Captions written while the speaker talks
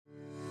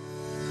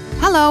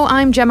Hello,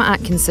 I'm Gemma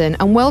Atkinson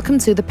and welcome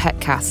to the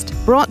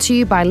Petcast, brought to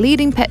you by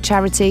leading pet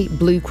charity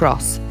Blue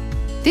Cross.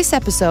 This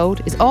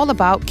episode is all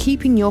about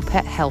keeping your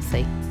pet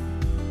healthy.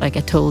 I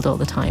get told all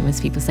the time as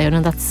people say, oh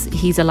no,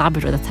 he's a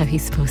Labrador, that's how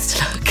he's supposed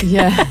to look.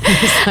 Yeah.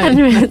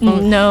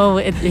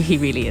 He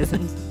really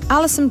isn't.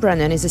 Alison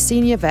Brennan is a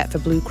senior vet for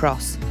Blue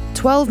Cross.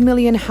 12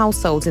 million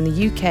households in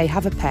the UK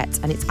have a pet,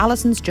 and it's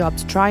Alison's job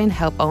to try and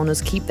help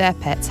owners keep their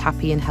pets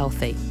happy and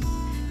healthy.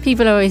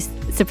 People are always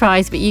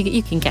surprised, but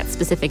you can get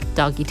specific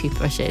doggy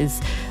toothbrushes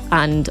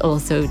and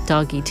also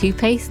doggy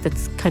toothpaste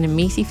that's kind of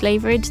meaty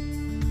flavoured.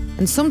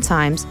 And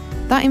sometimes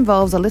that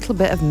involves a little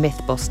bit of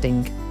myth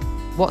busting.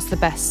 What's the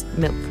best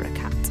milk for a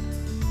cat?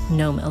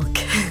 No milk.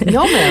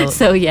 No milk?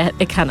 So yeah,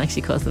 it can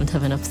actually cause them to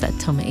have an upset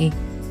tummy.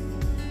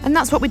 And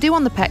that's what we do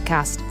on the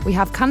Petcast. We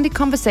have candid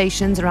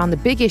conversations around the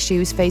big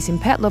issues facing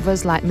pet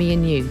lovers like me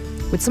and you,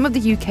 with some of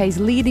the UK's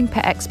leading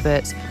pet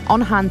experts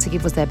on hand to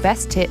give us their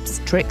best tips,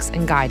 tricks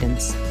and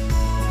guidance.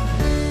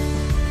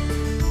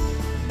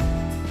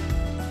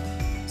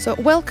 So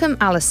welcome,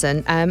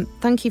 Alison.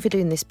 Thank you for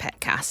doing this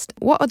Petcast.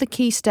 What are the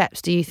key steps,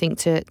 do you think,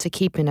 to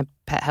keeping a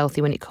pet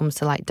healthy when it comes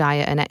to like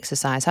diet and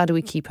exercise? How do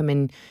we keep them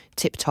in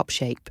tip-top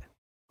shape?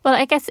 Well,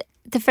 I guess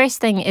the first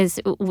thing is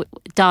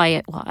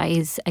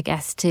diet-wise, I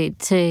guess,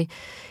 to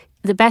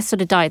the best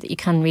sort of diet that you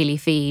can really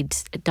feed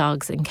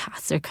dogs and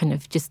cats are kind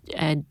of just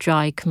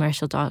dry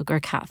commercial dog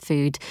or cat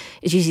food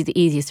is usually the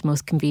easiest,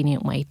 most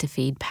convenient way to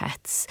feed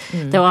pets.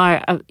 There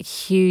are a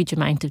huge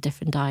amount of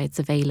different diets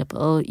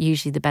available.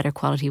 Usually the better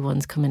quality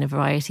ones come in a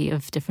variety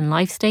of different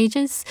life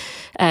stages.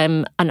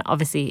 And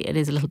obviously it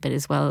is a little bit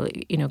as well,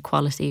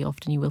 quality.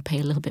 Often you will pay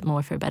a little bit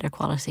more for better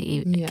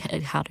quality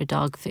cat or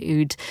dog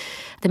food.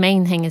 The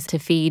main thing is to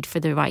feed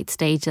for the right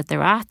stage that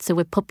they're at. So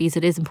with puppies,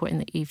 it is important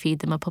that you feed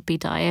them a puppy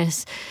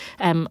diet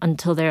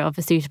until they're of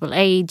a suitable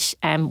age,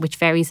 which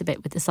varies a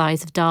bit with the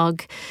size of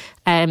dog.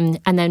 And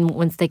then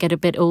once they get a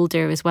bit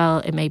older as well,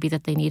 it may be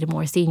that they need a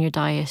more senior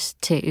diet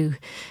too.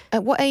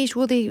 At what age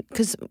will they,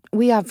 because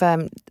we have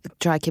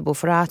dry kibble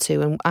for our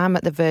two, and I'm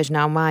at the verge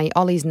now, my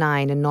Ollie's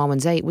 9 and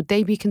Norman's 8, would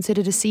they be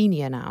considered a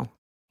senior now?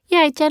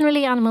 Yeah,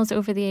 generally animals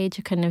over the age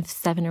of kind of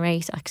 7 or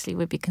 8 actually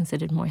would be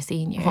considered more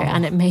senior.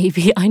 And it may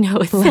be, I know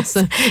it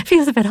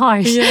feels a bit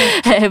harsh,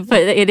 but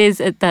it is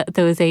at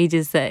those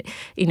ages that,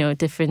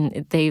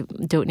 different, they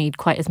don't need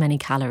quite as many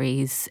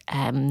calories.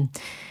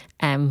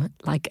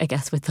 Like I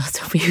guess with us,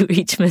 when we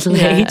reach middle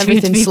age,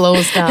 everything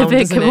slows down, a bit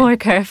doesn't more it?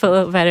 careful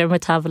about our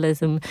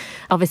metabolism.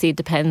 Obviously, it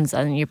depends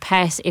on your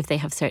pet. If they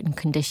have certain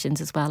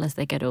conditions as well as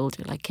they get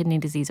older, like kidney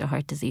disease or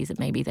heart disease, it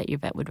may be that your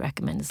vet would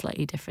recommend a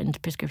slightly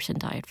different prescription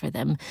diet for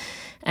them.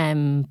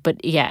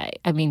 But yeah,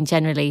 I mean,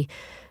 generally,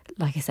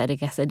 like I said, I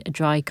guess a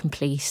dry,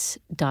 complete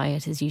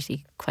diet is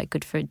usually quite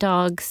good for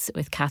dogs.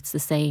 With cats, the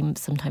same.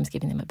 Sometimes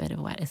giving them a bit of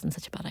a wet isn't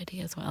such a bad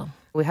idea as well.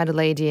 We had a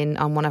lady in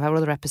on one of our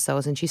other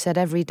episodes, and she said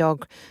every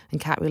dog and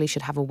cat really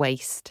should have a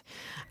waist.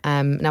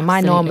 Now,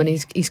 my Norman,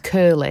 he's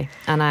curly,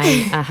 and I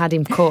had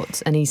him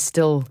cut, and he's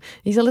a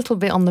little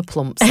bit on the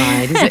plump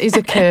side. He's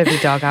a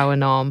curvy dog, our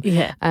Norm.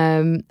 Yeah.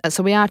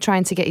 So we are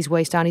trying to get his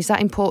waist down. Is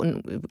that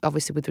important,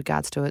 obviously, with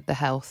regards to the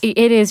health?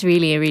 It is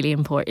really, really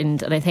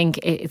important. And I think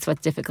it's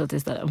what's difficult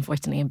is that,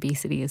 unfortunately,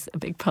 obesity is a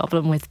big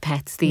problem with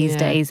pets these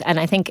days. And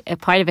I think a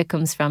part of it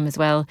comes from, as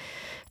well,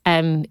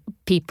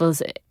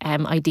 people's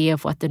idea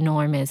of what the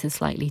norm is has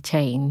slightly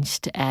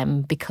changed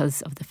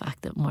because of the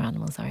fact that more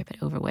animals are a bit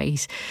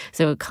overweight.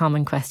 So a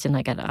common question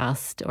I get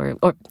asked, or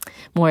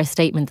more a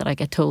statement that I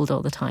get told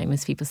all the time,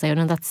 is people say, oh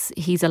no,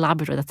 he's a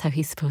Labrador, that's how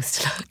he's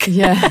supposed to look.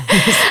 Yeah.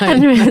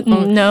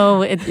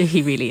 No,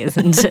 he really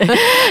isn't.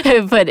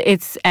 But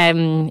it's,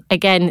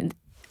 again,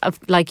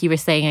 like you were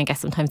saying, I guess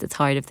sometimes it's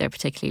hard if they're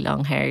particularly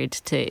long-haired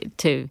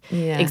to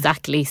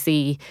exactly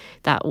see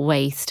that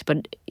waist.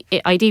 But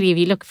ideally, if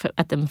you look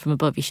at them from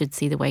above, you should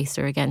see the waist,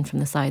 or again from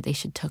the side, they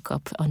should tuck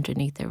up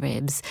underneath their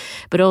ribs.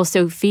 But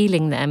also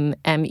feeling them,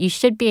 you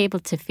should be able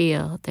to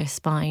feel their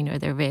spine or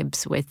their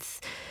ribs with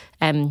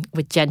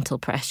gentle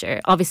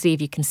pressure. Obviously,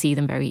 if you can see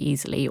them very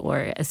easily,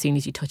 or as soon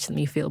as you touch them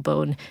you feel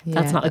bone,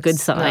 that's not a good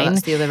sign. No,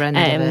 that's the other end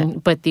of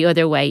it. But the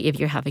other way, if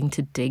you're having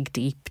to dig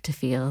deep to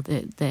feel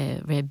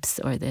the ribs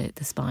or the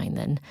spine,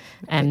 then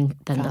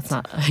that's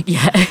not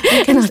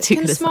not too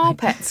good. Can small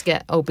pets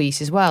get obese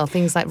as well?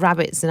 Things like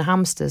rabbits and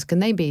hamsters, can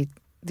they be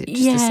just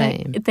the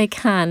same? They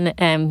can,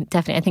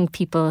 definitely. I think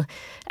people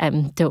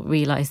don't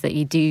realise that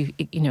you do,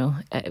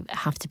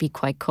 have to be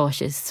quite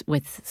cautious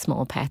with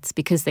small pets,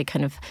 because they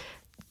kind of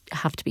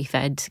have to be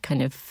fed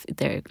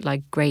they're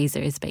like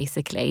grazers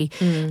basically.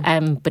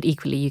 But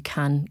equally you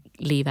can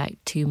leave out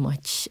too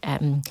much,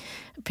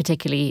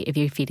 particularly if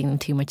you're feeding them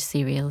too much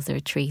cereals or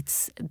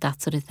treats,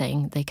 that sort of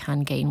thing. They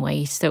can gain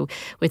weight. So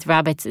with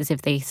rabbits, is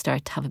if they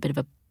start to have a bit of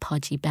a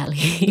podgy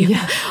belly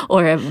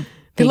or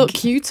they look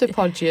cuter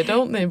podgier,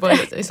 don't they?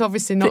 But it's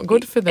obviously not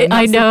good for them.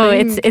 I know,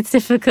 it's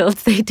difficult.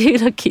 They do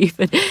look cute,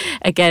 but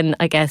again,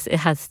 I guess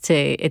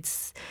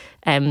it's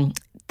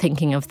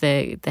thinking of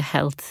the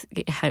health,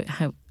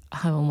 how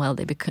how unwell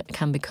they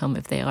can become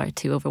if they are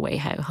too overweight,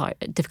 how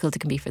difficult it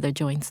can be for their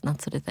joints and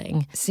that sort of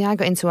thing. See, I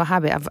got into a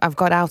habit. I've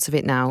got out of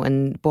it now,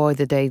 and boy,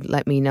 the day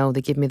let me know.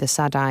 They give me the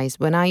sad eyes.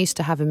 When I used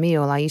to have a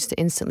meal, I used to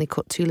instantly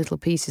cut 2 little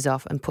pieces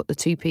off and put the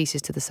 2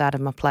 pieces to the side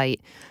of my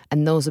plate,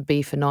 and those would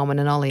be for Norman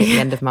and Ollie at the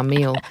end of my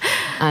meal.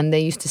 And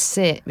they used to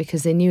sit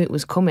because they knew it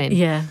was coming.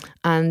 Yeah.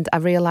 And I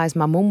realised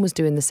my mum was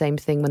doing the same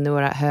thing when they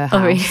were at her house.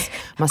 Oh, really?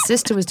 My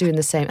sister was doing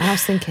the same. And I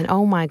was thinking,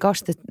 oh my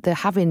gosh, they're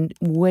having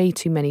way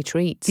too many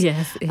treats.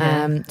 Yes.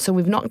 Yeah. So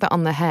we've knocked that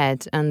on the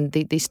head, and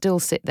they still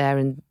sit there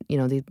and,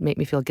 they make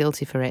me feel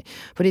guilty for it.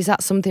 But is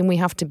that something we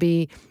have to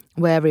be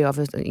wary of,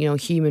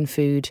 human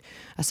food?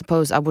 I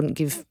suppose I wouldn't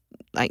give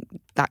like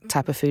that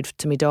type of food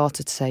to my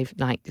daughter to say,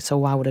 like, so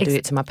why would I do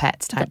it to my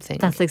pets type thing?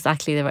 That's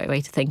exactly the right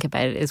way to think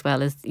about it, as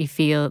well, as you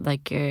feel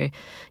like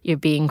you're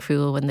being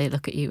cruel when they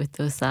look at you with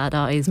those sad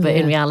eyes. But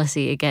in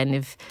reality, again,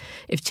 if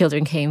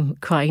children came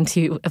crying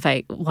to you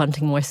about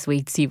wanting more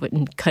sweets, you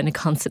wouldn't kind of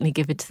constantly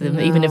give it to them,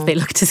 even if they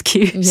looked as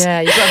cute. Yeah,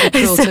 you've got to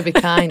be cruel to be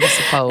kind, I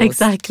suppose.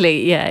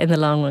 Exactly, yeah. In the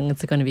long run,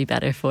 it's going to be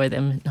better for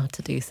them not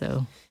to do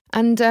so.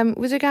 And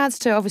with regards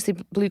to, obviously,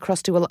 Blue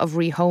Cross do a lot of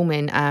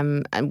rehoming,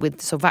 and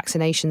so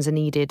vaccinations are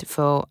needed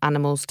for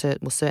animals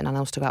certain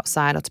animals to go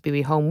outside or to be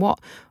rehomed. What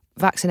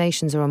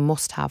vaccinations are a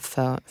must-have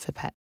for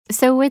pets?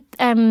 So with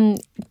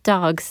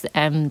dogs,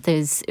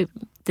 there's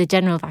the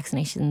general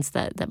vaccinations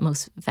that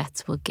most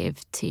vets will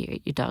give to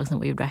your dogs and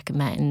we would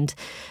recommend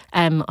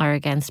are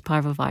against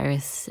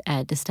parvovirus,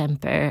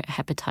 distemper,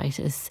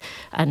 hepatitis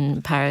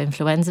and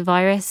parainfluenza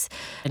virus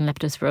and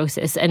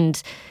leptospirosis.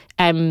 And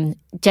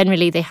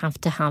generally they have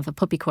to have a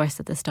puppy course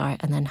at the start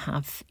and then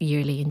have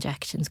yearly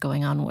injections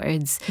going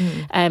onwards.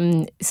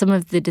 Some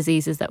of the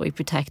diseases that we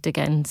protect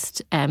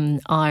against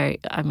are,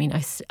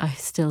 I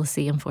still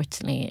see,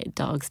 unfortunately,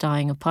 dogs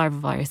dying of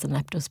parvovirus and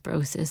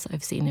leptospirosis.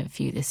 I've seen a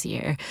few this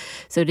year.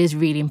 So it is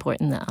really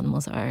important that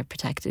animals are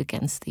protected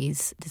against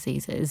these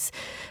diseases.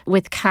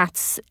 With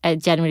cats,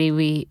 generally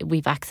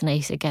we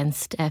vaccinate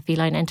against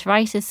feline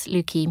enteritis,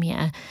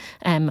 leukemia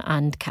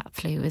and cat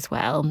flu as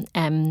well.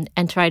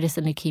 Enteritis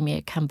and leukemia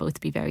can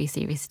both be very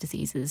serious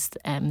diseases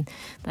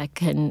that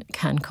can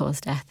cause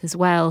death as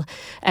well.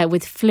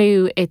 With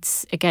flu,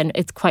 it's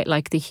quite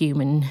like the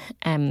human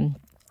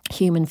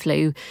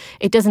flu.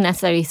 It doesn't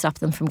necessarily stop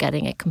them from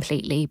getting it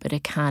completely, but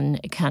it can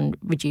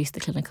reduce the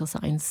clinical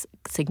signs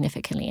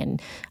significantly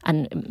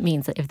and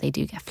means that if they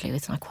do get flu,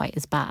 it's not quite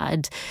as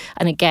bad.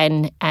 And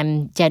again,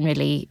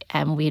 generally,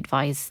 we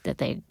advise that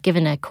they're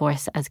given a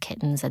course as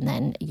kittens and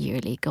then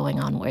yearly going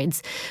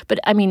onwards. But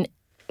I mean,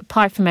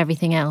 apart from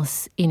everything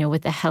else,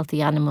 with a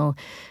healthy animal,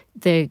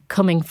 they're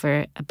coming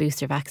for a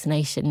booster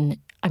vaccination.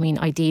 I mean,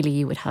 ideally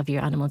you would have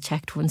your animal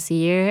checked once a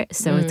year.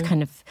 So it's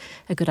kind of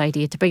a good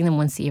idea to bring them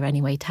once a year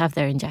anyway, to have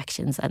their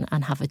injections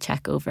and have a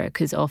check over.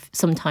 Because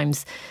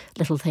sometimes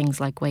little things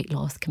like weight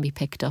loss can be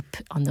picked up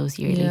on those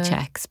yearly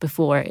checks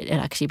before it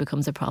actually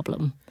becomes a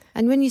problem.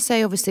 And when you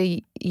say,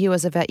 obviously, you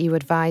as a vet, you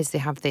advise they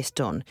have this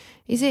done,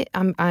 is it,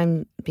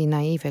 I'm being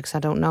naive because I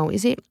don't know,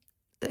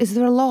 is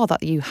there a law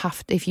that you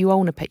have to, if you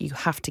own a pet, you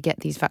have to get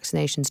these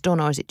vaccinations done,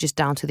 or is it just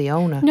down to the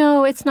owner?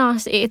 No, it's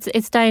not.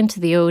 It's down to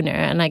the owner.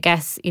 And I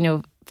guess,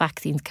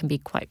 vaccines can be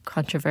quite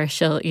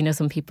controversial.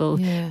 Some people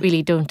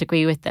really don't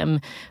agree with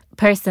them.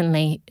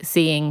 Personally,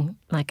 seeing,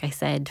 like I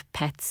said,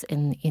 pets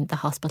in the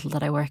hospital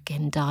that I work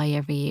in die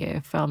every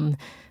year from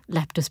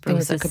leptospirosis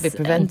things that could be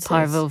prevented. And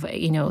parvo,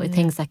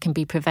 things that can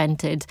be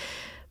prevented.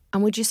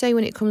 And would you say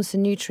when it comes to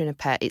neutering a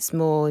pet, it's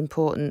more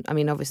important? I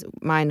mean, obviously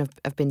mine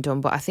have been done,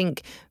 but I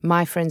think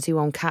my friends who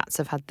own cats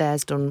have had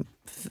theirs done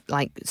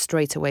like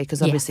straight away,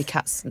 because obviously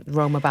cats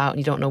roam about and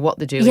you don't know what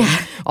they're doing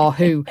or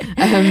who.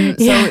 So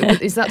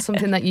is that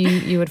something that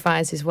you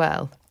advise as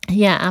well?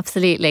 Yeah,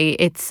 absolutely.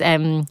 It's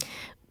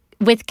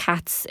with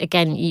cats,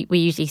 again, we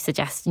usually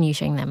suggest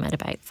neutering them at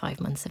about 5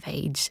 months of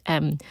age.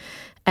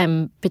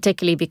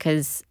 Particularly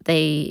because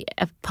they,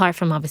 apart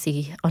from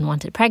obviously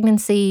unwanted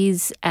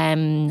pregnancies,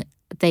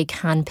 they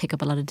can pick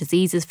up a lot of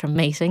diseases from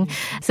mating.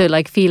 So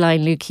like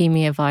feline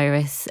leukemia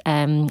virus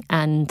and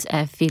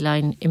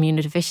feline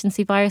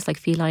immunodeficiency virus, like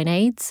feline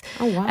AIDS.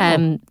 Oh,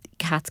 wow.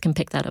 Cats can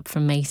pick that up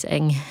from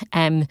mating.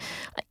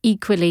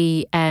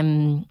 Equally,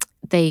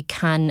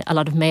 a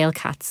lot of male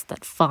cats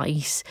that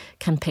fight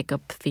can pick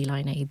up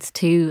feline AIDS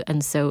too.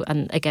 And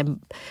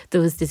again,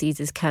 those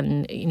diseases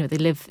can, they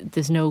live,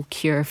 there's no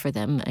cure for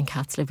them, and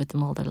cats live with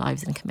them all their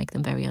lives and can make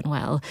them very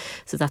unwell.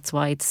 So that's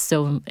why it's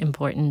so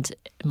important,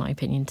 in my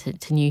opinion,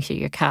 to neuter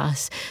your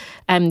cat.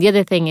 The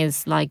other thing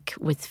is, like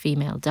with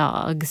female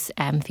dogs,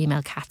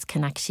 female cats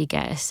can actually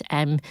get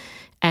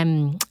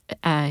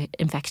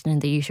infection in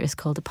the uterus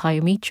called a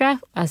pyometra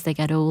as they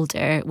get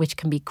older, which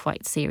can be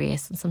quite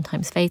serious and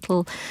sometimes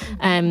fatal.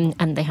 And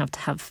they have to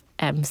have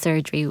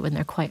surgery when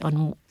they're quite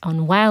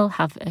unwell,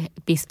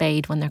 be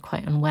spayed when they're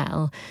quite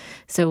unwell.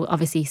 So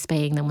obviously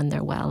spaying them when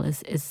they're well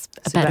is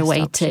a better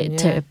way option,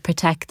 to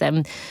protect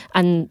them.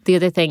 And the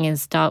other thing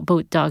is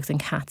both dogs and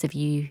cats,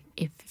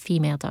 if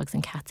female dogs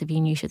and cats, if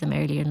you neuter them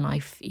earlier in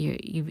life, you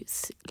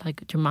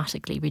like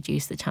dramatically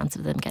reduce the chance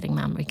of them getting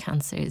mammary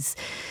cancers,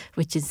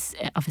 which is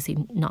obviously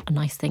not a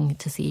nice thing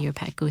to see your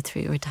pet go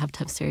through, or to have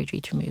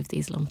surgery to remove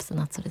these lumps and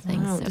that sort of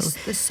thing. Wow, so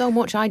there's so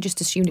much. I just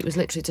assumed it was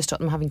literally to stop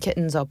them having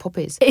kittens or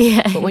puppies.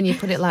 Yeah. But when you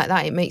put it like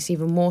that, it makes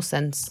even more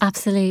sense.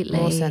 Absolutely.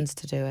 More sense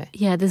to do it.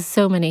 Yeah, there's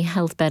so many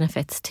health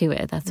benefits to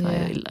it. That's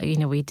why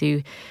we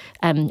do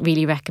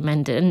really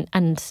recommend it.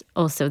 And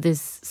also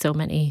there's so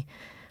many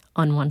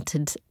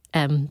unwanted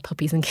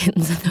puppies and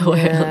kittens in the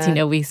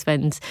world. We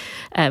spend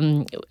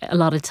a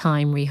lot of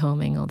time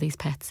rehoming all these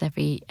pets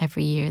every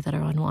year that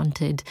are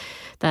unwanted.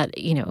 That,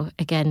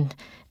 again,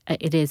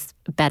 it is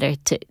better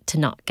to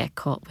not get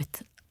caught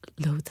with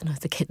loads and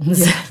loads of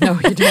kittens. Yeah, no,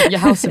 you don't. Your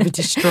house will be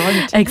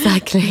destroyed.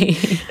 Exactly.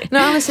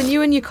 Now, Alison,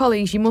 you and your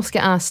colleagues, you must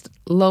get asked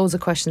loads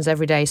of questions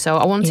every day. So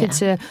I wanted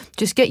to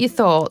just get your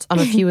thoughts on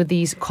a few of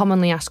these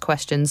commonly asked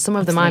questions. Some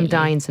of them I'm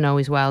dying to know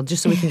as well,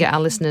 just so we can get our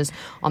listeners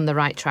on the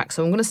right track.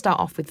 So I'm going to start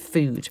off with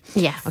food.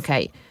 Yes.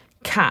 Okay.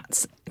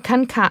 Cats.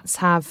 Can cats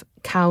have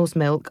cow's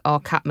milk or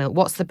cat milk?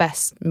 What's the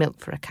best milk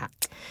for a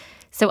cat?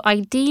 So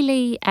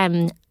ideally,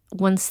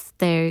 once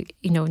they're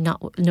no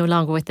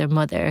longer with their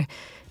mother,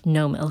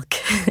 no milk.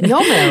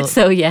 No milk?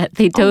 So yeah,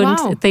 they don't.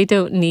 Oh, wow. They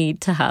don't need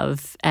to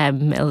have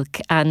milk.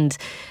 And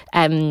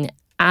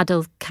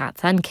adult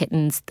cats and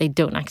kittens, they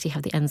don't actually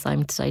have the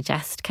enzyme to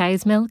digest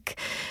cow's milk.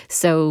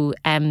 So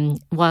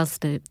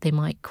whilst they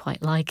might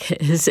quite like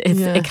it,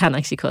 it can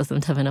actually cause them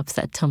to have an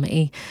upset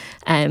tummy.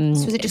 So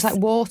is it just like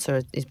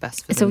water is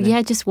best for them? So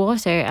yeah, just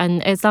water,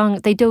 and as long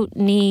they don't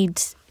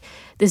need.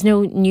 There's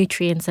no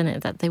nutrients in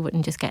it that they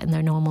wouldn't just get in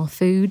their normal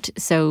food.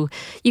 So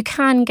you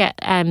can get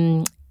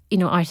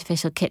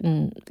artificial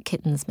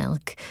kitten's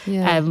milk,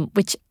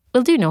 which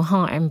will do no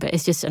harm, but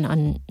it's just an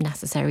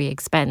unnecessary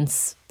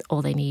expense.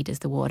 All they need is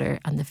the water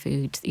and the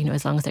food,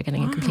 as long as they're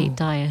getting a complete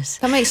diet.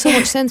 That makes so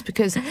much sense,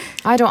 because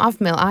I don't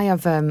have milk. I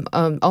have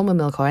almond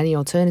milk or any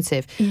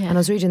alternative. Yeah. And I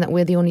was reading that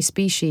we're the only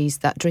species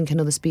that drink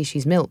another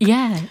species' milk.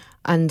 Yeah.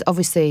 And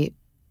obviously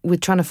we're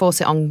trying to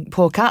force it on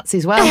poor cats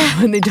as well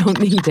when they don't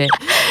need it.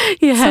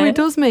 Yeah. So it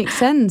does make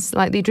sense.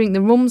 Like they drink the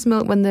mum's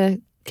milk when they're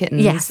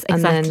kittens, yes,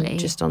 exactly. And then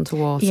just onto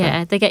water.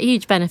 Yeah, they get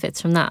huge benefits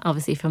from that,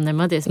 obviously, from their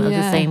mother's milk,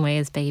 the same way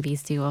as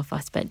babies do off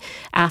us. But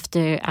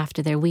after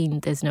they're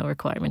weaned, there's no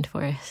requirement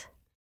for it.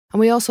 And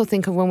we also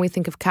think of, when we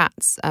think of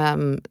cats,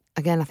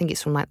 again, I think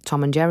it's from like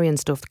Tom and Jerry and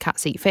stuff, the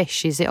cats eat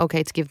fish. Is it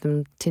okay to give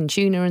them tin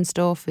tuna and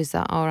stuff? Is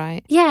that all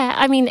right? Yeah,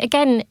 I mean,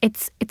 again,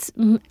 it's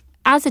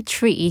as a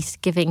treat,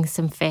 giving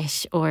some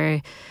fish,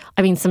 or,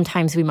 I mean,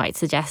 sometimes we might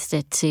suggest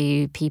it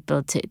to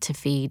people to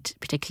feed,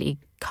 particularly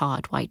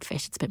cod,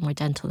 whitefish. It's a bit more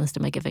gentle in the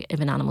stomach if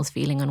an animal's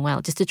feeling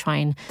unwell, just to try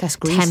and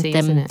greasy,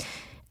 tempt them.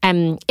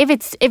 Isn't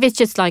it? If it's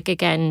just like,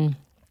 again,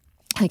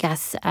 I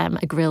guess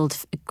a grilled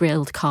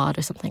cod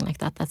or something like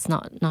that, that's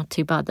not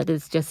too bad. That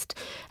is just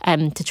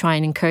to try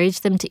and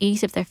encourage them to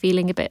eat if they're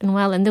feeling a bit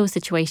unwell. In those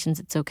situations,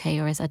 it's okay,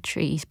 or as a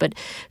treat. But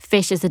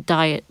fish as a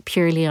diet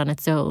purely on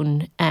its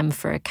own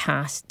for a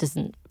cat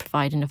doesn't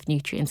provide enough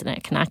nutrients, and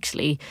it can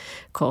actually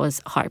cause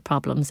heart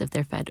problems if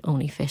they're fed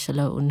only fish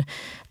alone.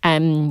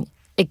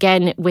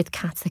 Again, with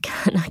cats, they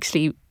can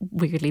actually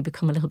weirdly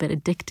become a little bit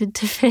addicted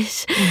to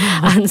fish.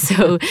 And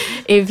so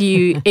if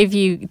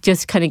you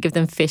just kind of give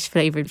them fish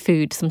flavoured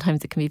food,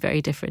 sometimes it can be very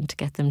different to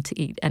get them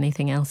to eat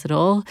anything else at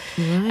all.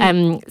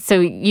 Right. So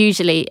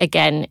usually,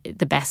 again,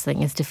 the best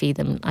thing is to feed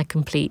them a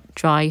complete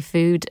dry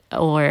food,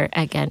 or,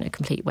 again, a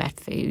complete wet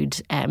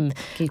food.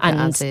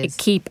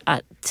 Keep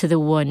it to the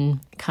one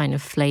kind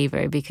of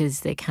flavour,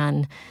 because they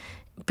can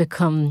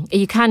become...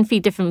 You can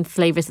feed different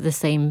flavours of the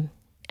same...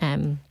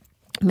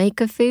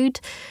 make of food,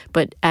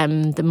 but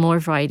the more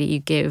variety you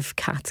give,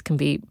 cats can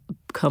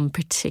become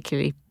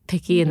particularly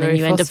picky, and very then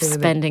you end up fussy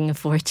spending a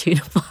fortune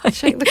buying.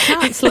 Check the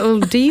cats, little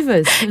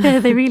divas. Yeah,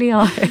 they really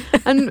are.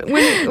 And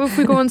if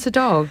we go on to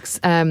dogs,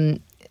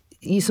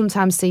 you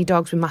sometimes see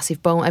dogs with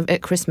massive bone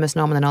at Christmas.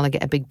 Normally, they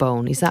get a big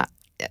bone. Is that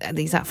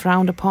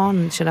frowned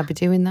upon? Should I be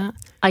doing that?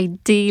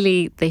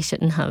 Ideally, they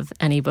shouldn't have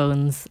any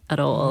bones at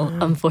all.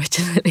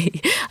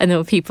 Unfortunately, I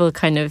know people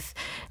kind of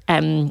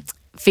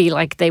feel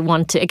like they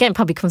want to, again,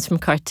 probably comes from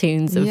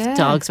cartoons of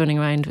dogs running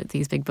around with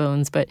these big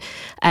bones, but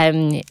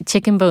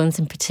chicken bones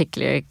in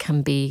particular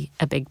can be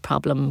a big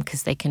problem,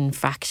 because they can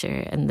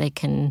fracture, and they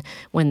can,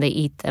 when they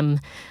eat them,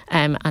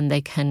 and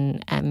they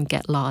can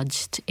get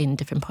lodged in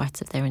different parts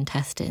of their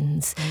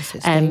intestines. Yes,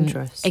 it's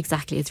dangerous.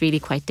 Exactly, it's really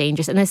quite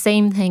dangerous. And the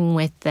same thing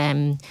with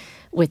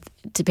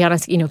to be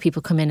honest,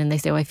 people come in and they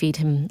say, I feed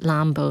him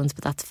lamb bones,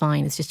 but that's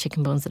fine. It's just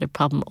chicken bones that are a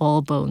problem.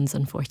 All bones,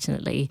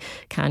 unfortunately,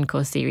 can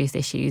cause serious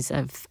issues.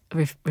 I've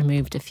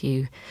removed a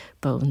few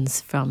bones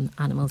from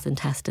animals'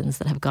 intestines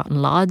that have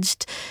gotten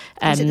lodged.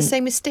 Is it the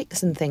same with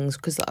sticks and things?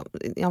 Because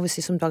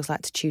obviously some dogs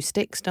like to chew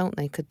sticks, don't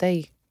they? Could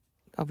they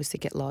obviously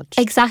get lodged.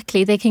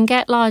 Exactly. They can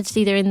get lodged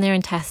either in their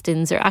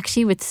intestines, or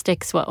actually with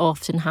sticks what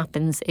often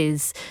happens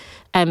is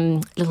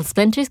little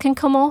splinters can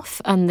come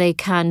off, and they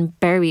can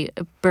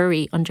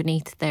bury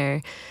underneath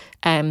their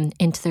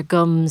into their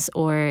gums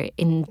or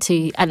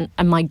into and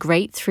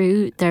migrate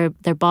through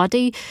their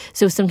body.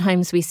 So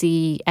sometimes we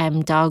see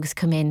dogs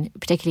come in,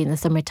 particularly in the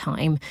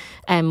summertime,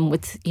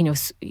 with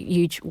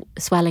huge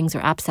swellings or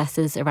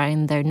abscesses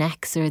around their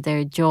necks or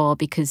their jaw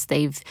because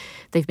they've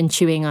been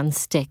chewing on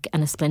stick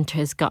and a splinter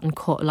has gotten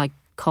caught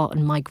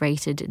and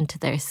migrated into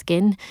their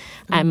skin,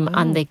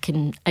 and they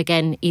can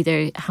again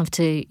either have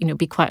to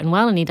be quite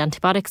unwell and need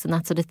antibiotics and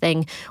that sort of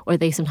thing, or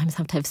they sometimes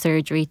have to have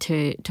surgery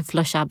to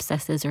flush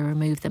abscesses or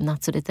remove them,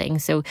 that sort of thing.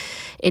 So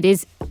it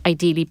is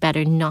ideally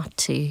better not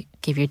to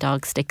give your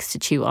dog sticks to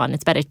chew on.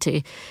 It's better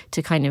to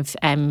kind of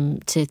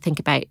to think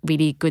about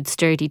really good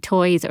sturdy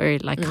toys, or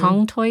like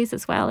Kong toys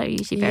as well are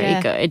usually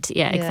very good.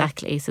 Yeah,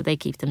 exactly. So they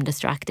keep them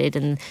distracted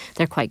and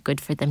they're quite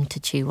good for them to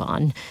chew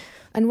on.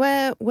 And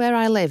where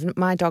I live,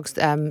 my dogs,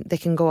 they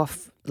can go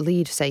off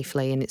lead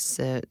safely, and it's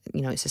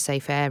it's a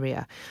safe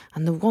area.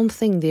 And the one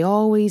thing they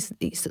always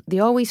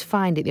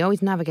find it, they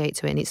always navigate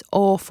to it, and it's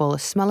awful, a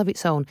smell of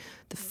its own.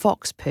 The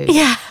fox poo.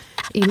 Yeah,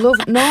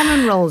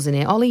 Norman rolls in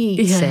it. Ollie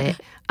eats it.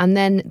 And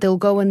then they'll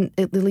go and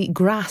they'll eat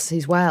grass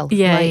as well.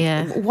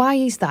 Yeah. Why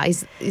is that?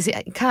 Is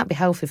it can't be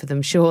healthy for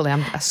them, surely.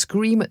 I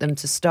scream at them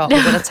to stop,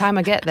 but by the time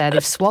I get there,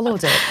 they've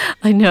swallowed it.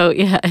 I know,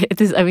 yeah.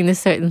 There's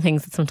certain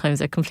things that sometimes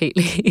are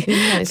completely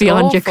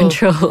beyond your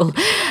control.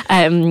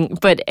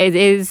 But it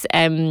is,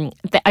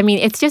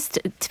 it's just,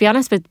 to be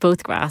honest, with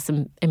both grass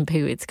and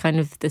poo, it's kind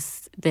of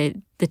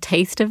the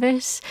taste of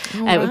it.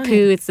 With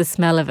poo, it's the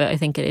smell of it. I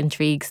think it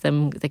intrigues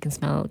them. They can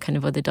smell kind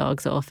of other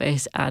dogs off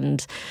it,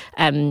 and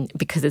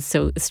because it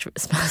smells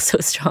so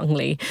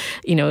strongly,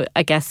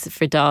 I guess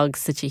for dogs,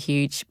 such a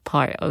huge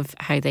part of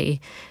how they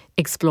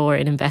explore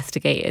and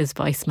investigate is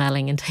by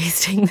smelling and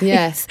tasting things.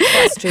 Yes,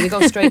 that's true. They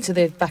go straight to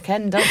the back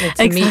end, don't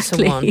they, to meet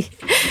someone.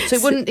 So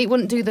it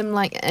wouldn't do them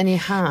like any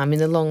harm in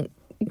the long.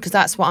 Because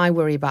that's what I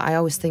worry about. I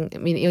always think,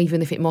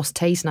 even if it must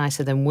taste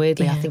nicer, then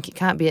weirdly, I think there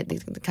can't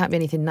be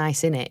anything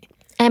nice in it.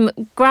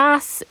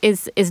 Grass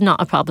is not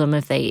a problem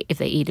if they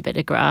eat a bit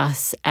of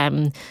grass.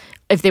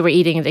 If they were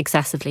eating it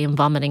excessively and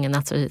vomiting and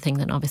that sort of thing,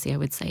 then obviously I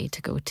would say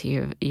to go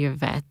to your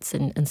vets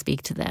and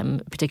speak to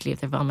them, particularly if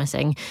they're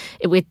vomiting.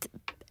 With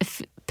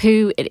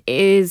poo, it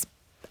is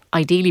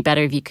ideally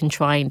better if you can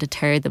try and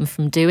deter them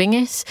from doing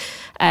it.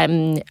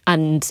 And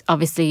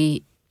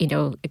obviously,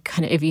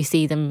 kind of if you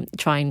see them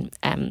try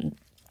and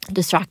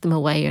distract them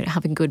away, or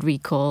having good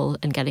recall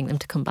and getting them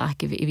to come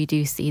back if you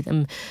do see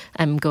them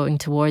going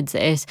towards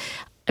it.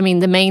 I mean,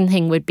 the main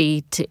thing would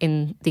be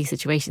in these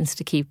situations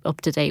to keep up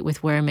to date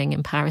with worming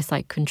and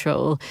parasite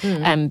control,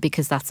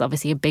 because that's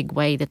obviously a big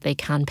way that they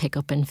can pick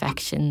up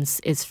infections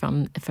is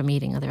from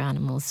eating other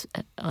animals'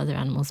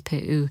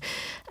 poo,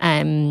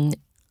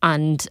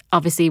 and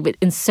obviously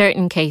in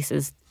certain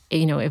cases,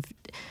 if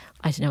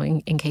I don't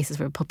know, in cases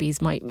where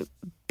puppies might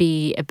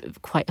be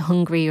quite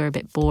hungry or a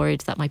bit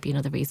bored, that might be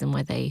another reason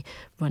why they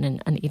run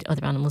and eat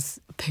other animals'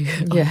 poo.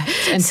 Yeah,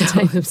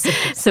 entertain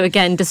themselves. So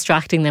again,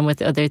 distracting them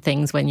with other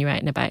things when you're out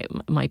and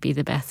about might be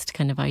the best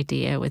kind of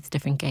idea with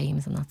different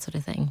games and that sort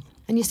of thing.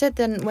 And you said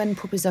then when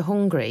puppies are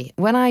hungry,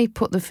 when I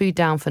put the food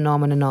down for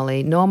Norman and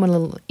Ollie, Norman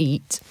will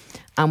eat,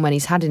 and when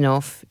he's had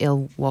enough,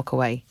 he'll walk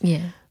away.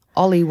 Yeah.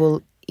 Ollie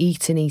will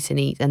eat and eat and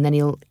eat, and then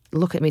he'll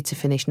look at me to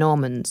finish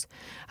Norman's.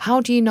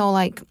 How do you know,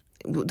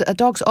 a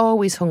dog's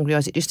always hungry, or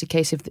is it just a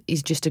case of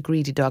he's just a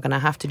greedy dog and I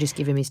have to just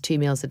give him his 2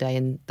 meals a day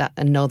and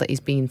know that he's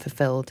being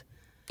fulfilled?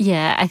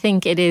 Yeah, I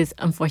think it is.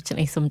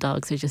 Unfortunately, some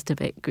dogs are just a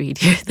bit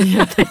greedier than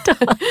other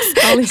dogs.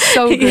 Oh, he's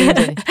so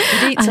greedy.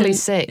 He'd eat till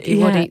he's sick. He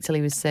would eat till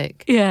he was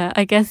sick. Yeah,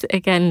 I guess,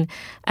 again,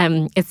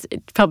 it's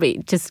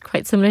probably just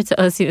quite similar to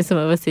us. Some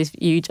of us have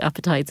huge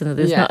appetites and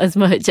others not as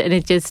much. And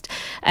it just,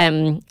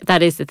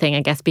 that is the thing,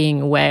 I guess, being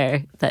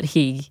aware that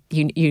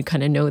you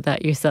kind of know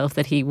that yourself,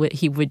 that he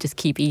would just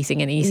keep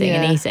eating and eating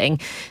and eating.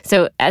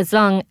 So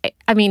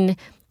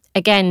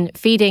again,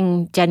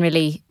 feeding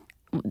generally,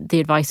 the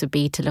advice would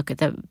be to look at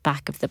the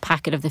back of the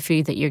packet of the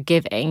food that you're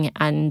giving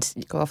and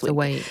go off the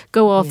weight.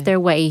 Go off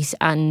their weight,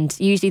 and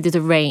usually there's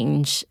a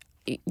range.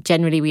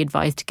 Generally, we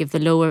advise to give the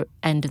lower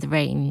end of the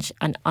range,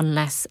 and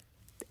as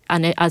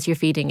you're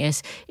feeding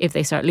it, if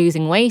they start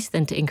losing weight,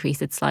 then to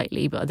increase it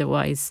slightly. But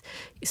otherwise,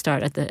 you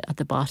start at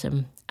the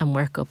bottom and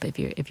work up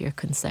if you're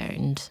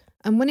concerned.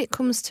 And when it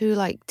comes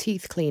to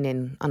teeth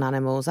cleaning on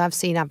animals, I've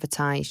seen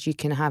advertised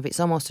it's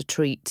almost a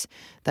treat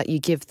that you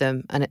give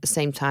them, and at the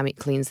same time it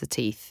cleans the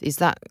teeth. Is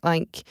that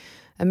a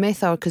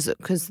myth, or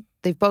because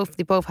they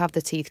both have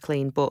the teeth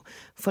cleaned? But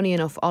funny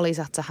enough, Ollie's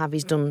had to have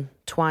his done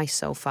twice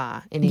so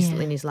far in his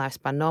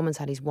lifespan. Norman's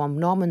had his one.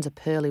 Norman's a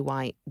pearly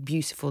white,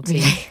 beautiful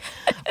teeth,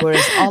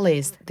 whereas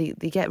Ollie's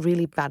they get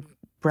really bad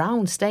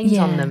brown stains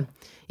on them.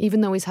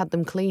 Even though he's had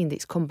them cleaned,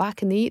 it's come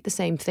back and they eat the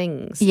same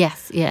things.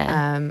 Yes,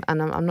 yeah. And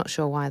I'm not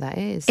sure why that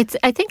is.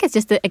 I think it's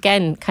just,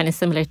 again, kind of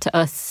similar to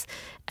us.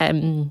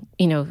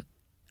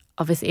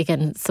 obviously,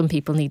 again, some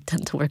people need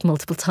to work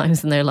multiple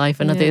times in their life,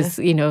 and others,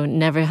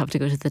 never have to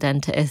go to the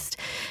dentist.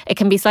 It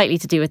can be slightly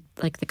to do with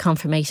like the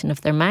conformation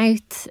of their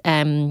mouth,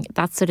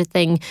 that sort of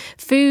thing.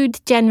 Food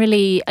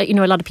generally, a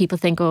lot of people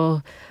think,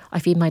 oh, I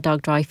feed my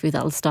dog dry food,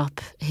 that'll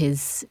stop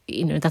his,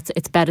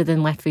 it's better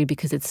than wet food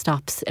because it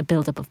stops a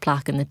buildup of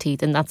plaque in the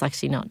teeth. And that's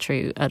actually not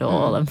true at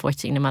all.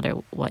 Unfortunately, no matter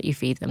what you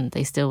feed them,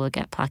 they still will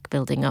get plaque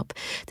building up.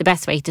 The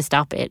best way to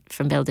stop it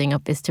from building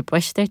up is to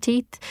brush their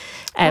teeth.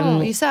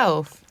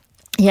 Yourself?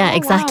 Yeah,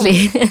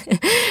 exactly. Wow.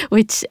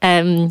 Which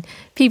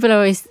people are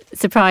always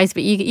surprised,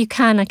 but you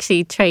can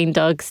actually train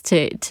dogs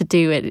to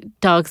do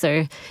it. Dogs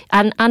are,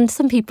 and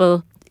some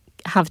people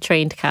have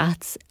trained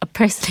cats.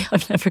 Personally,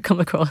 I've never come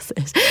across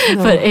it,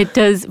 but it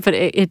does. But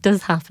it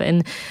does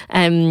happen.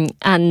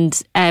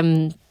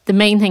 The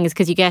main thing is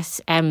because you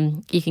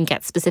can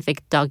get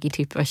specific doggy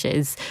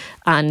toothbrushes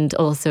and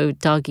also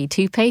doggy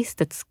toothpaste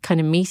that's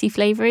kind of meaty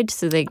flavoured,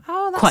 so they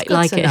quite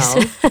like it.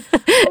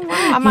 Oh,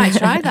 wow, I might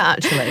try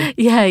that actually.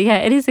 Yeah,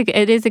 it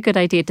is a good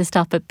idea to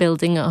stop it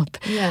building up.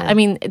 Yeah. I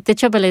mean, the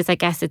trouble is, I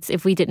guess it's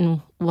if we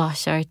didn't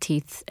wash our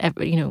teeth,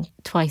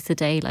 twice a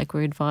day like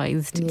we're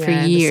advised for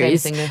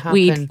years,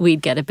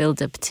 we'd get a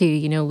build up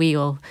too. We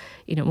all.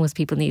 Most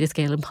people need a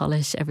scale and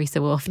polish every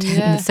so often.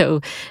 Yeah. So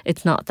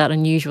it's not that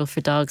unusual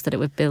for dogs that it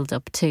would build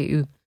up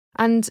too.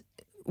 And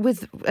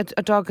with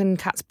a dog and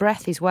cat's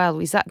breath as well,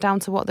 is that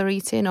down to what they're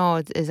eating,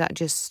 or is that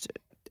just,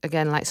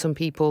 again, like some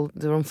people,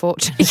 they're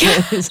unfortunate?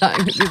 Yeah. is that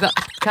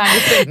kind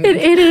of thing?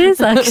 It is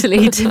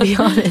actually, to be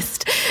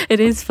honest. It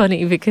is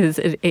funny because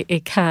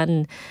it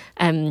can...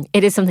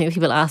 it is something that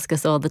people ask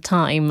us all the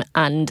time.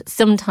 And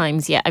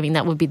sometimes,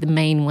 that would be the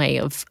main way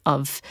of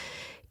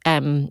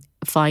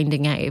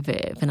finding out if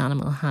an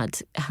animal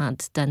had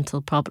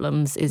dental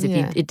problems is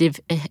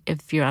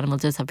if your animal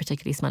does have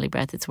particularly smelly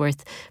breath, it's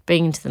worth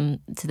bringing them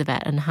to the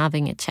vet and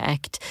having it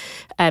checked.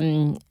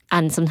 And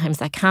sometimes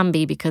that can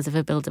be because of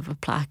a buildup of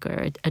plaque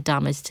or a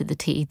damage to the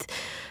teeth.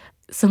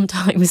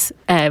 Sometimes,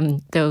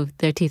 though,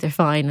 their teeth are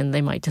fine and they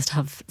might just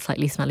have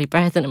slightly smelly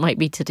breath, and it might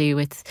be to do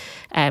with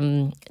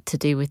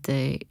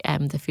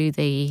the food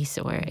they eat,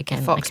 or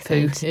again, fox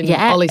poo in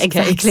Ollie's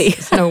exactly. Case.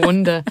 It's no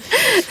wonder.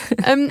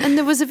 And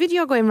there was a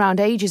video going around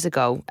ages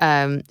ago.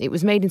 It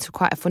was made into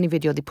quite a funny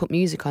video. They put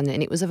music on it,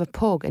 and it was of a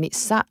pug, and it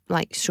sat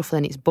like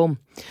shuffling its bum.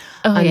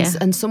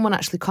 And someone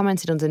actually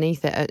commented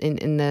underneath it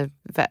in the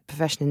vet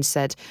profession and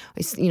said,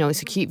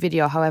 it's a cute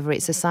video. However,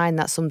 it's a sign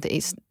that something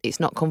it's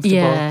not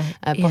comfortable.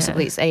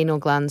 Possibly it's anal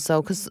glands. So,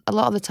 because a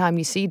lot of the time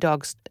you see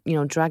dogs,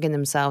 dragging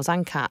themselves,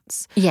 and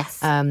cats. Yes.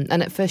 And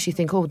at first you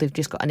think, oh, they've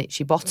just got an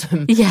itchy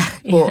bottom. Yeah.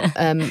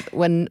 But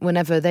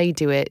whenever they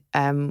do it,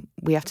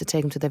 we have to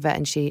take them to the vet,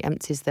 and she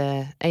empties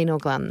their anal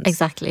glands.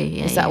 Exactly.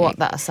 Yeah. Is that what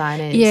that sign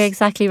is? Yeah,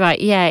 exactly right.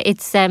 Yeah,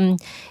 it's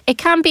it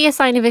can be a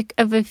sign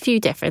of a few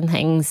different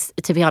things.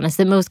 To be honest,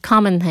 the most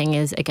common thing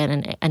is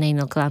again an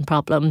anal gland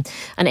problem.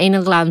 And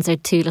anal glands are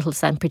two little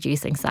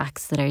scent-producing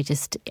sacs that are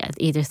just at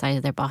either side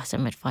of their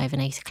bottom at 5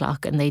 and 8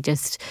 o'clock, and they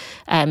just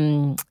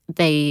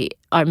they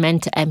are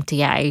meant to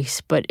empty out,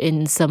 but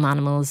in some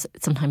animals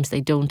sometimes they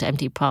don't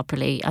empty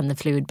properly and the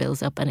fluid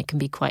builds up, and it can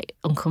be quite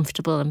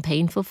uncomfortable and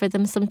painful for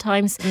them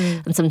sometimes.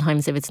 And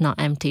sometimes if it's not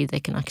empty, they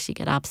can actually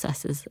get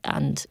abscesses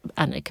and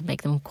it can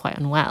make them quite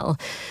unwell.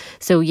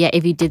 So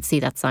if you did see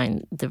that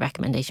sign, the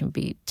recommendation would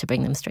be to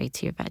bring them straight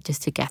to your vet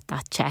just to get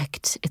that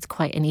checked. It's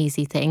quite an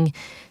easy thing.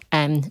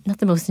 Not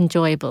the most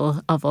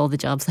enjoyable of all the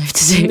jobs I have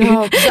to do.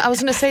 No, I was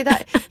going to say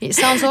that it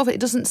sounds awful.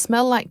 It doesn't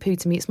smell like poo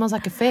to me. It smells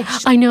like a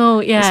fish. I know,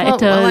 it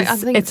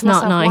does. It's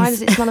not nice. Why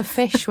does it smell of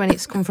fish when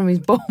it's come from his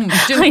bum? Do you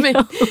know what I mean?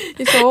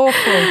 It's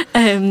awful.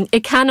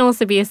 It can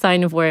also be a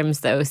sign of worms,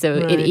 though.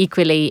 So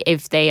equally,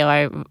 if they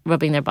are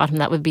rubbing their bottom,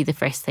 that would be the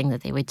first thing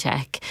that they would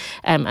check.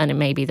 And it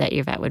may be that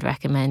your vet would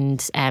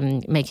recommend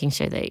making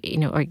sure that,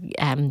 or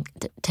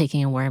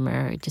taking a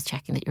wormer, or just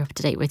checking that you're up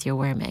to date with your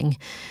worming.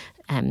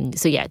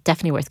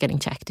 Definitely worth getting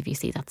checked if you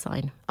see that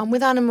sign. And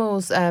with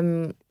animals,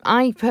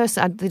 I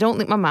personally, they don't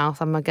lick my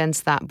mouth, I'm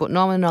against that, but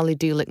Norman and Ollie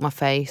do lick my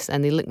face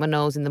and they lick my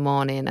nose in the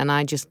morning, and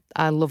I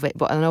love it.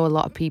 But I know a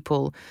lot of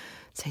people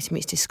say to me,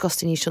 it's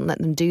disgusting, you shouldn't let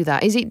them do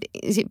that. Is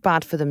it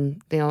bad for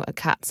them,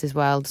 cats as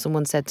well?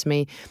 Someone said to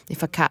me,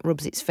 if a cat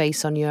rubs its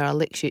face on you or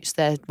licks you, it's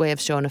their way of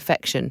showing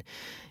affection.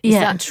 Is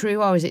that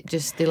true, or is it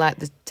just they like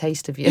the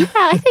taste of you? Yeah,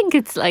 I think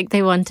it's like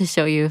they want to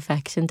show you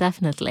affection,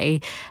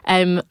 definitely.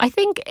 I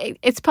think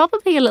it's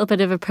probably a little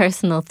bit of a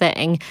personal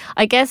thing.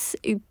 I guess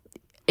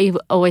you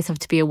always have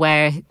to be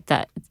aware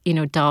that,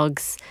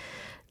 dogs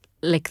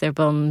lick their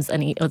bums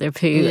and eat other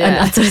poo and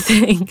that sort of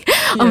thing.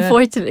 Yeah.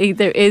 Unfortunately,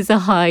 there is a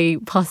high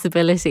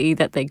possibility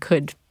that they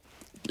could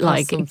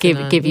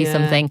give you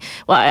something.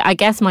 Well, I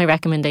guess my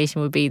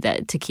recommendation would be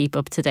that to keep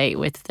up to date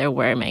with their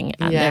worming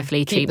and their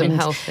flea treatment, them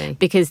healthy,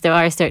 because there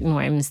are certain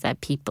worms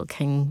that people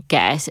can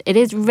get. It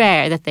is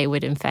rare that they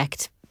would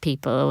infect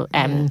people,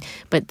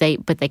 but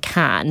they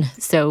can.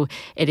 So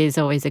it is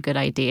always a good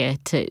idea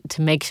to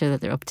make sure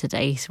that they're up to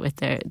date with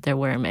their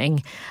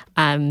worming,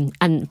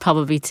 and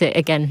probably to,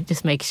 again,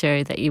 just make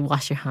sure that you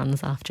wash your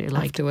hands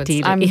afterwards.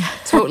 I'm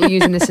totally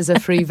using this as a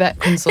free vet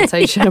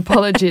consultation.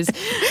 Apologies.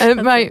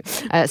 Right.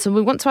 So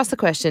we want to ask the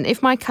question: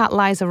 if my cat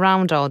lies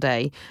around all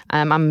day,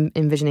 I'm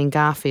envisioning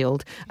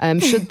Garfield.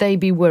 Should they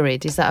be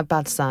worried? Is that a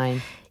bad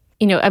sign?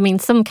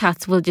 Some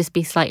cats will just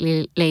be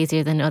slightly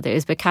lazier than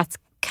others, but cats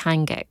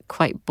can get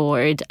quite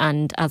bored,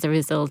 and as a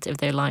result, if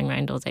they're lying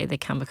around all day, they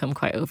can become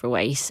quite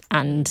overweight.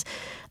 And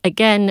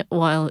again,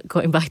 while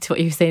going back to what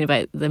you were saying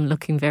about them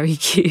looking very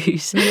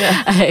cute,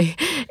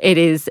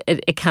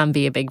 it can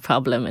be a big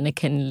problem, and it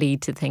can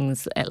lead to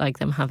things like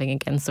them having,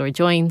 again, sore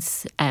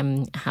joints.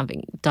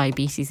 Having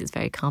diabetes is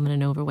very common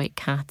in overweight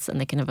cats, and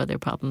they can have other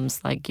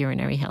problems like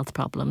urinary health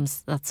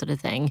problems, that sort of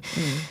thing.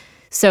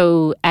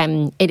 So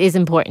it is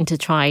important to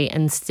try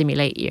and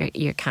stimulate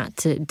your cat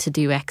to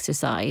do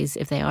exercise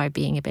if they are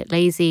being a bit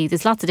lazy.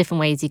 There's lots of different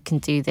ways you can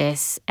do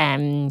this,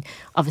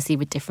 obviously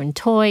with different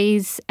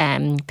toys,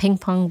 ping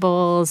pong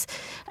balls.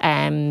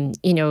 You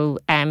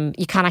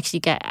can actually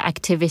get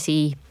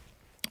activity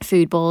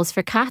food balls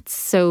for cats.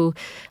 So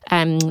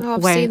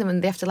I've seen them,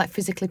 and they have to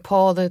physically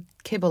pour the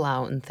kibble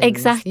out and things.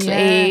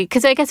 Exactly,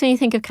 because I guess when you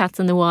think of cats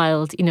in the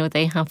wild,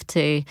 they have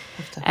to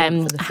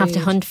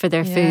hunt for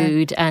their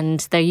food,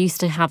 and they're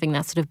used to having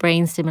that sort of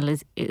brain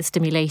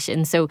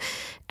stimulation. So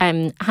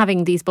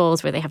having these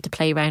balls where they have to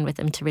play around with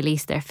them to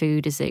release their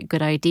food is a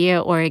good idea.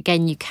 Or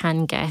again, you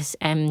can get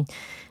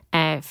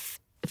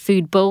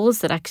food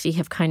bowls that actually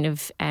have kind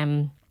of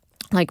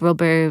like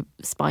rubber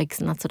spikes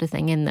and that sort of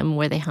thing in them,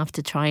 where they have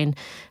to try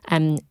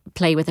and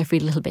play with their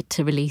food a little bit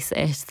to release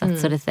it, that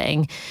sort of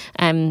thing.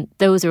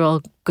 Those are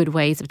all good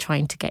ways of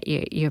trying to get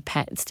your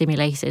pet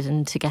stimulated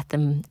and to get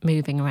them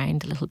moving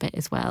around a little bit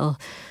as well.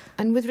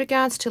 And with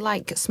regards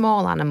to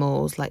small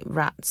animals like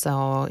rats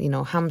or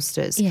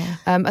hamsters,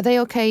 are they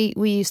okay?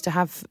 We used to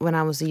have, when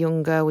I was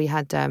younger, I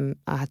had 2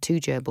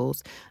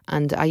 gerbils,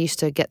 and I used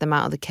to get them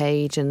out of the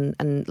cage and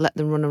let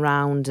them run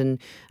around and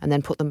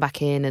then put them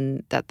back in,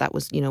 and that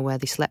was where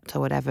they slept or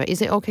whatever.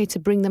 Is it okay to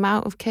bring them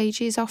out of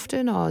cages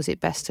often, or is it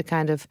best to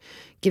kind of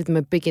give them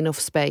a big enough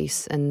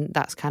space and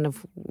that's kind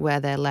of where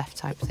they're left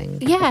type thing?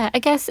 Yeah, I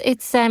guess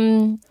it's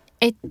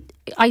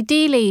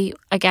ideally,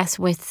 I guess,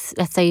 with,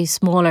 let's say,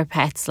 smaller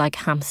pets like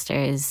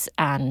hamsters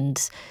and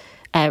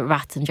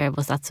rats and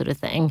gerbils, that sort of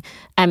thing,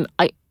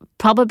 I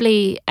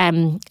probably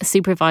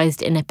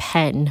supervised in a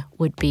pen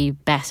would be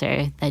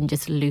better than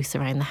just loose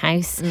around the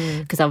house,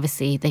 because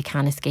obviously they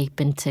can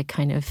escape into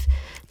kind of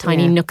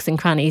tiny nooks and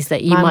crannies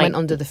that you Mine might... went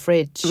under the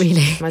fridge.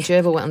 Really? My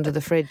gerbil went under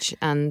the fridge,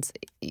 and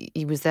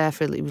he was there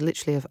for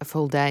literally a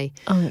full day.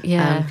 Oh,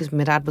 yeah. Because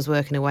my dad was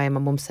working away, and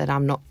my mum said,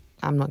 I'm not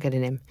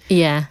getting him.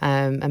 Yeah.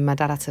 And my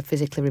dad had to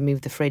physically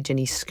remove the fridge, and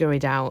he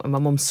scurried out, and my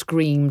mum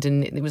screamed,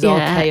 and it was all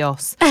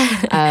chaos.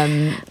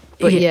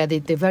 But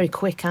they're very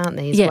quick, aren't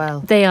they, as well?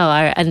 They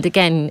are. And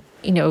again,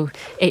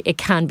 it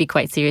can be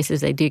quite serious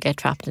if they do get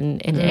trapped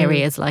in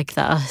areas like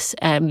that,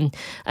 and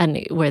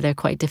where they're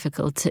quite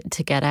difficult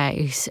to get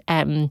out.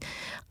 And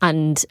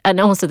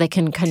also they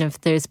can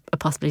there's a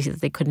possibility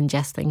that they could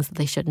ingest things that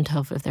they shouldn't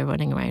have if they're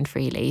running around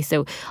freely.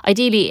 So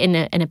ideally in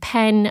a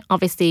pen,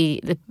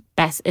 obviously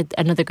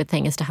another good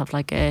thing is to have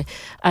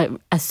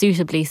a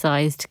suitably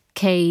sized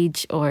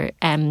cage or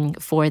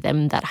for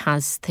them that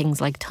has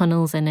things like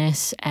tunnels in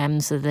it,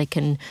 so they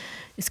can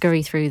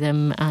scurry through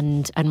them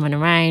and run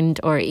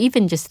around. Or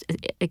even just,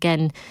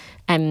 again,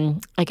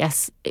 I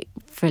guess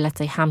for, let's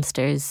say,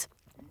 hamsters,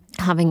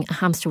 having a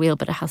hamster wheel,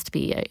 but it has to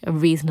be a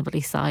reasonably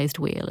sized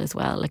wheel as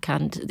well.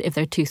 If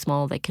they're too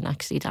small, they can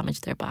actually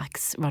damage their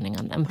backs running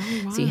on them.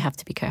 Oh, wow. So you have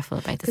to be careful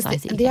about the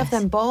size. They have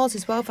them balls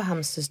as well for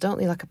hamsters, don't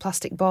they? Like a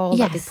plastic ball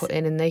that they put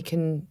in, and they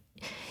can...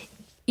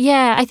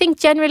 Yeah, I think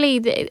generally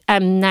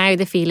now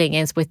the feeling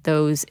is with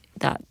those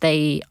that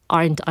they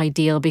aren't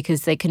ideal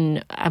because they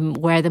can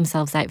wear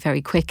themselves out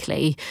very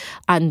quickly,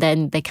 and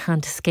then they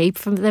can't escape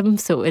from them.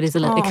 So it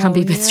can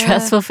be a bit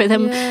stressful for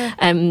them.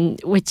 Yeah.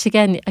 Which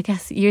again, I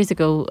guess years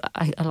ago,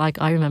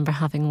 I remember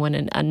having one,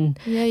 and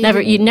never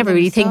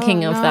really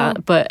thinking of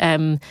that. But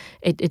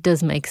it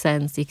does make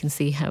sense. You can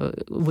see how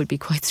it would be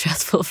quite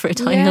stressful for a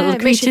tiny little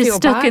creature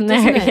stuck in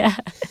there. Yeah.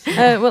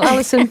 Well,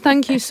 Alison,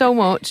 thank you so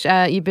much.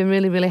 You've been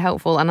really, really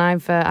helpful, and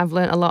I've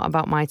learned a lot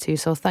about my 2.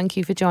 So thank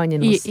you for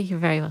joining us. You're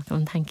very welcome.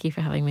 Thank you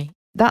for having me.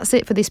 That's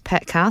it for this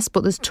Petcast,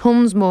 but there's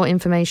tons more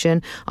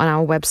information on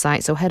our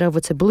website, so head over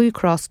to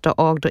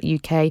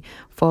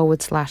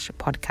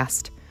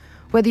bluecross.org.uk/podcast.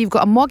 Whether you've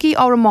got a moggy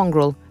or a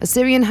mongrel, a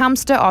Syrian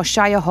hamster or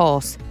Shire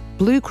horse,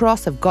 Blue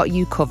Cross have got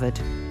you covered.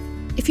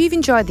 If you've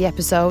enjoyed the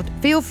episode,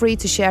 feel free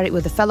to share it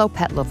with a fellow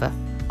pet lover,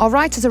 or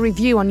write us a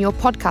review on your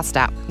podcast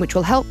app, which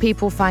will help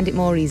people find it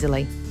more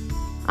easily.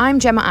 I'm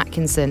Gemma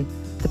Atkinson.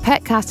 The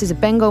Petcast is a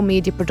Bengal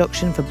media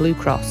production for Blue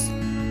Cross.